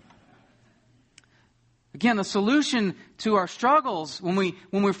 Again, the solution to our struggles when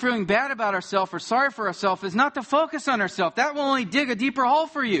we're feeling bad about ourselves or sorry for ourselves is not to focus on ourselves. That will only dig a deeper hole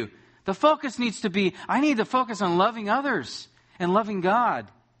for you. The focus needs to be, I need to focus on loving others and loving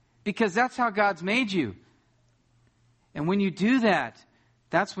God, because that's how God's made you. And when you do that,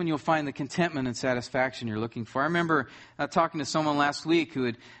 that's when you'll find the contentment and satisfaction you're looking for. I remember talking to someone last week who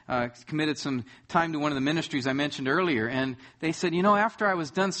had committed some time to one of the ministries I mentioned earlier. And they said, after I was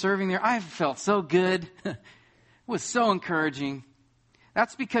done serving there, I felt so good. It was so encouraging.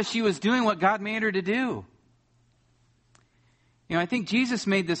 That's because she was doing what God made her to do. I think Jesus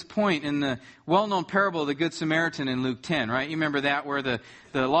made this point in the well-known parable of the Good Samaritan in Luke 10, right? You remember that, where the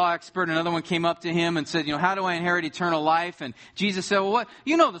law expert, another one came up to him and said, how do I inherit eternal life? And Jesus said, well, what?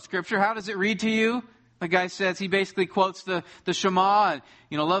 You know the scripture. How does it read to you? The guy says, he basically quotes the Shema,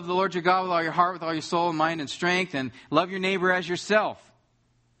 and, love the Lord your God with all your heart, with all your soul, mind, and strength, and love your neighbor as yourself.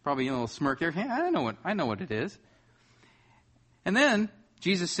 Probably a little smirk there. Hey, I know what it is. And then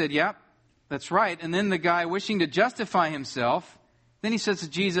Jesus said, yeah, that's right. And then the guy, wishing to justify himself, then he says to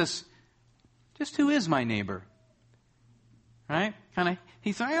Jesus, just who is my neighbor? Right?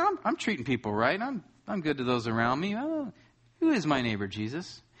 He's saying, I'm treating people right. I'm good to those around me. Oh, who is my neighbor,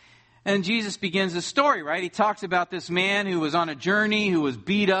 Jesus? And Jesus begins the story, right? He talks about this man who was on a journey, who was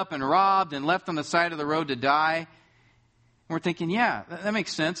beat up and robbed and left on the side of the road to die. And we're thinking, yeah, that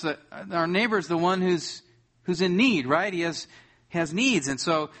makes sense. That our neighbor is the one who's in need, right? He has needs. And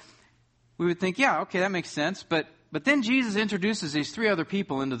so we would think, yeah, okay, that makes sense. But then Jesus introduces these three other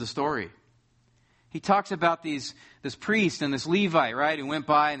people into the story. He talks about this priest and this Levite, right, who went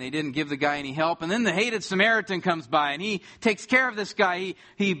by and they didn't give the guy any help. And then the hated Samaritan comes by and he takes care of this guy.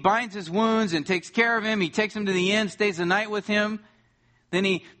 He binds his wounds and takes care of him. He takes him to the inn, stays the night with him. Then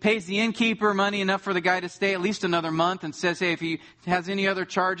he pays the innkeeper money enough for the guy to stay at least another month and says, hey, if he has any other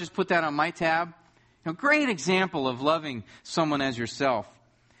charges, put that on my tab. Great example of loving someone as yourself.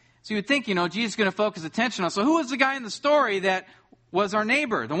 So you would think, Jesus is going to focus attention on, so who was the guy in the story that was our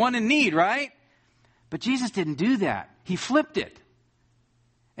neighbor, the one in need, right? But Jesus didn't do that. He flipped it.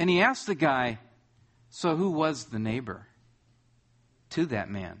 And he asked the guy, so who was the neighbor to that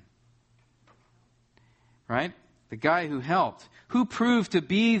man? Right? The guy who helped. Who proved to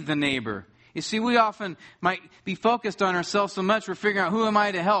be the neighbor? You see, we often might be focused on ourselves so much, we're figuring out, who am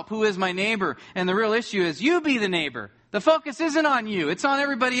I to help? Who is my neighbor? And the real issue is, you be the neighbor. The focus isn't on you. It's on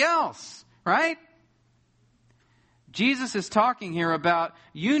everybody else, right? Jesus is talking here about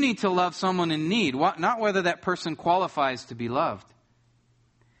you need to love someone in need, not whether that person qualifies to be loved.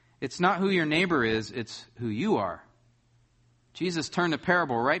 It's not who your neighbor is, it's who you are. Jesus turned the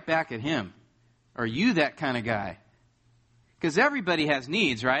parable right back at him. Are you that kind of guy? Because everybody has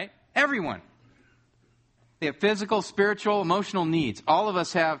needs, right? Everyone. They have physical, spiritual, emotional needs. All of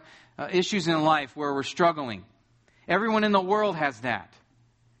us have issues in life where we're struggling. Everyone in the world has that.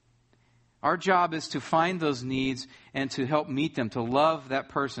 Our job is to find those needs and to help meet them, to love that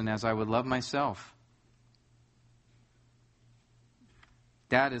person as I would love myself.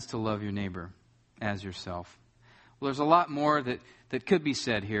 That is to love your neighbor as yourself. Well, there's a lot more that could be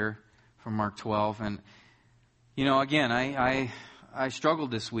said here from Mark 12. And, again, I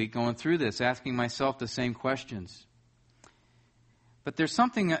struggled this week going through this, asking myself the same questions. But there's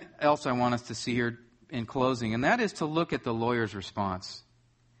something else I want us to see here in closing, and that is to look at the lawyer's response.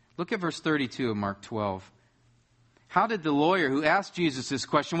 Look at verse 32 of Mark 12. How did the lawyer who asked Jesus this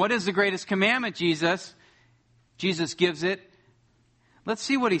question, what is the greatest commandment, Jesus? Jesus gives it. Let's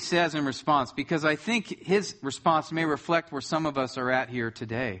see what he says in response, because I think his response may reflect where some of us are at here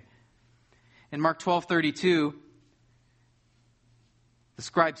today. In Mark 12:32, the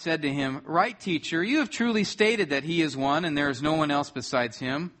scribe said to him, "Right, teacher, you have truly stated that he is one and there is no one else besides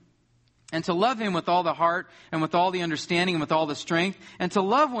him. And to love him with all the heart and with all the understanding and with all the strength, and to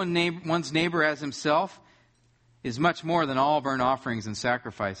love one's neighbor as himself is much more than all burnt offerings and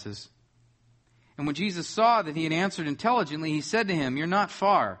sacrifices." And when Jesus saw that he had answered intelligently, he said to him, "You're not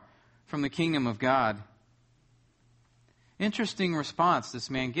far from the kingdom of God." Interesting response this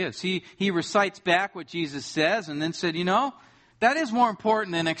man gives. He recites back what Jesus says and then said, that is more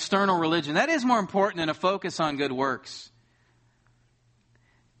important than external religion. That is more important than a focus on good works.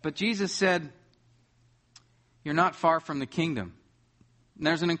 But Jesus said, you're not far from the kingdom. And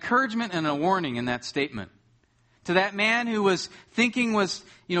there's an encouragement and a warning in that statement. To that man who was thinking was,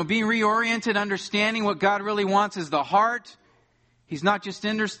 being reoriented, understanding what God really wants is the heart. He's not just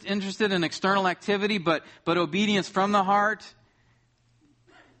interested in external activity, but obedience from the heart.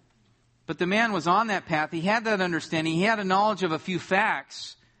 But the man was on that path. He had that understanding. He had a knowledge of a few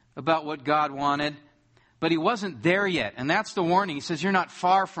facts about what God wanted, but he wasn't there yet. And that's the warning. He says, you're not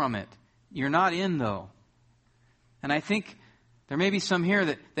far from it. You're not in, though. And I think there may be some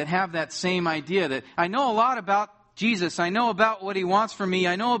here that have that same idea, that I know a lot about Jesus. I know about what He wants from me.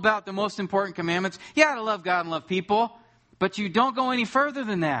 I know about the most important commandments. Yeah, to love God and love people. But you don't go any further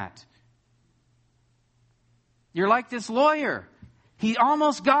than that. You're like this lawyer. He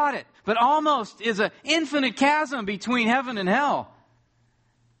almost got it. But almost is an infinite chasm between heaven and hell.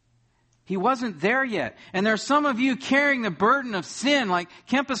 He wasn't there yet. And there are some of you carrying the burden of sin, like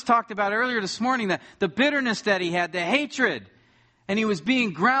Kempis talked about earlier this morning, the bitterness that he had, the hatred. And he was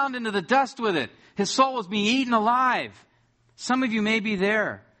being ground into the dust with it. His soul was being eaten alive. Some of you may be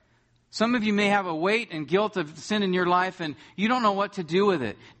there. Some of you may have a weight and guilt of sin in your life and you don't know what to do with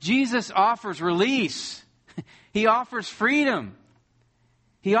it. Jesus offers release. He offers freedom.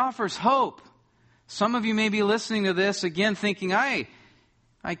 He offers hope. Some of you may be listening to this again thinking, I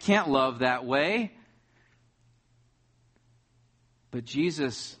can't love that way. But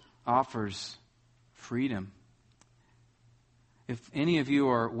Jesus offers freedom. If any of you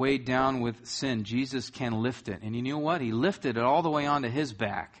are weighed down with sin, Jesus can lift it. And you know what? He lifted it all the way onto His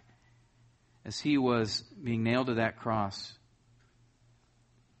back as He was being nailed to that cross.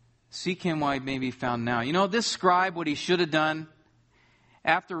 Seek Him while He may be found now. This scribe, what he should have done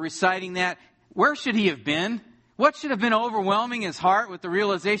after reciting that, where should he have been? What should have been overwhelming his heart with the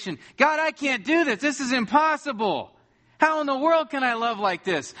realization, God, I can't do this. This is impossible. How in the world can I love like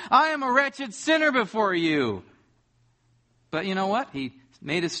this? I am a wretched sinner before you. But you know what? He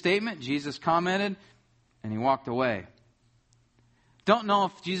made a statement. Jesus commented, and he walked away. Don't know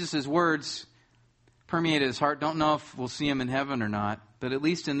if Jesus' words permeated his heart. Don't know if we'll see him in heaven or not. But at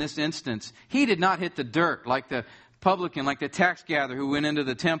least in this instance, he did not hit the dirt like the publican, like the tax gatherer who went into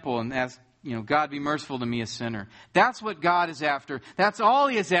the temple and asked, God be merciful to me, a sinner. That's what God is after. That's all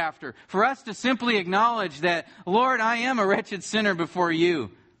He is after. For us to simply acknowledge that, Lord, I am a wretched sinner before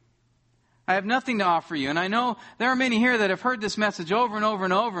you. I have nothing to offer you. And I know there are many here that have heard this message over and over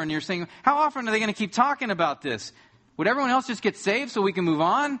and over. And you're saying, how often are they going to keep talking about this? Would everyone else just get saved so we can move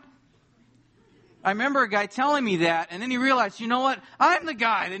on? I remember a guy telling me that. And then he realized, you know what? I'm the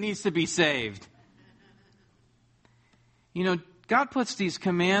guy that needs to be saved. God puts these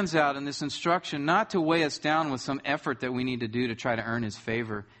commands out in this instruction not to weigh us down with some effort that we need to do to try to earn His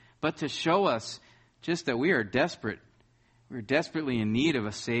favor, but to show us just that we are desperate. We're desperately in need of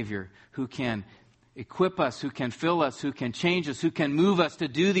a Savior who can equip us, who can fill us, who can change us, who can move us to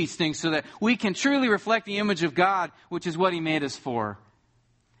do these things so that we can truly reflect the image of God, which is what He made us for.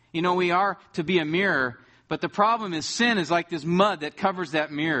 We are to be a mirror. But the problem is sin is like this mud that covers that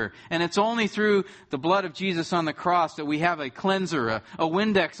mirror. And it's only through the blood of Jesus on the cross that we have a cleanser, a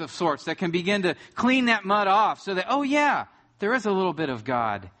Windex of sorts that can begin to clean that mud off so that, oh yeah, there is a little bit of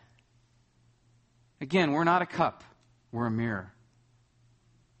God. Again, we're not a cup. We're a mirror.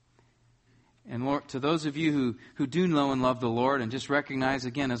 And Lord, to those of you who do know and love the Lord and just recognize,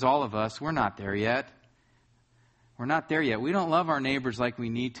 again, as all of us, we're not there yet. We're not there yet. We don't love our neighbors like we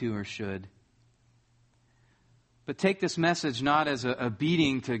need to or should. But take this message not as a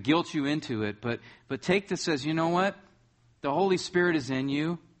beating to guilt you into it, but take this as, you know what? The Holy Spirit is in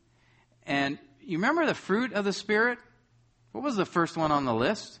you. And you remember the fruit of the Spirit? What was the first one on the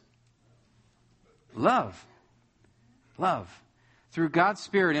list? Love. Love. Through God's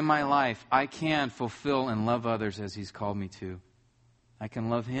Spirit in my life, I can fulfill and love others as He's called me to. I can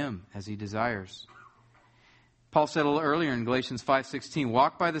love Him as He desires. Paul said a little earlier in Galatians 5:16,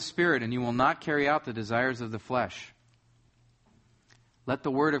 walk by the Spirit and you will not carry out the desires of the flesh. Let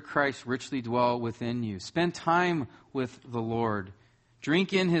the word of Christ richly dwell within you. Spend time with the Lord.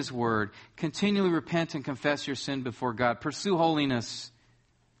 Drink in His word. Continually repent and confess your sin before God. Pursue holiness.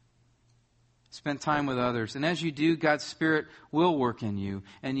 Spend time with others. And as you do, God's Spirit will work in you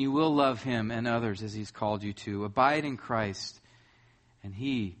and you will love Him and others as He's called you to. Abide in Christ and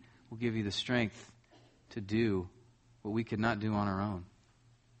He will give you the strength to do what we could not do on our own.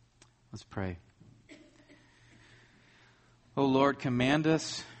 Let's pray. Oh Lord, command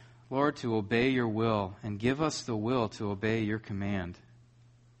us, Lord, to obey your will and give us the will to obey your command.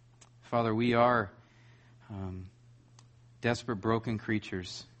 Father, we are desperate, broken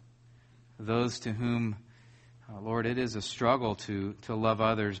creatures. Those to whom, Lord, it is a struggle to love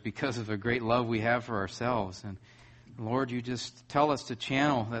others because of the great love we have for ourselves. And Lord, you just tell us to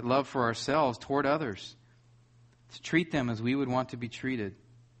channel that love for ourselves toward others. to treat them as we would want to be treated.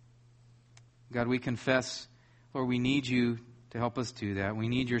 God, we confess, Lord, we need you to help us do that. We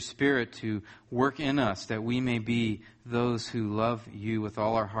need your Spirit to work in us that we may be those who love you with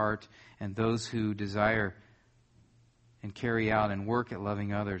all our heart and those who desire and carry out and work at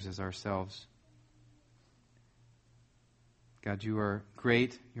loving others as ourselves. God, you are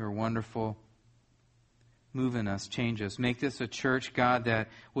great. You are wonderful. Move in us, change us. Make this a church, God, that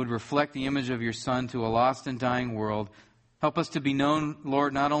would reflect the image of your Son to a lost and dying world. Help us to be known,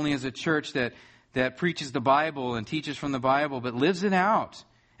 Lord, not only as a church that preaches the Bible and teaches from the Bible, but lives it out,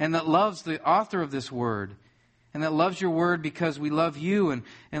 and that loves the author of this word, and that loves your word because we love you.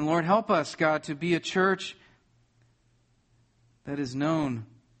 And Lord, help us, God, to be a church that is known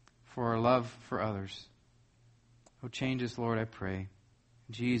for our love for others. Oh, change us, Lord, I pray.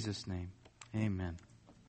 In Jesus' name, amen.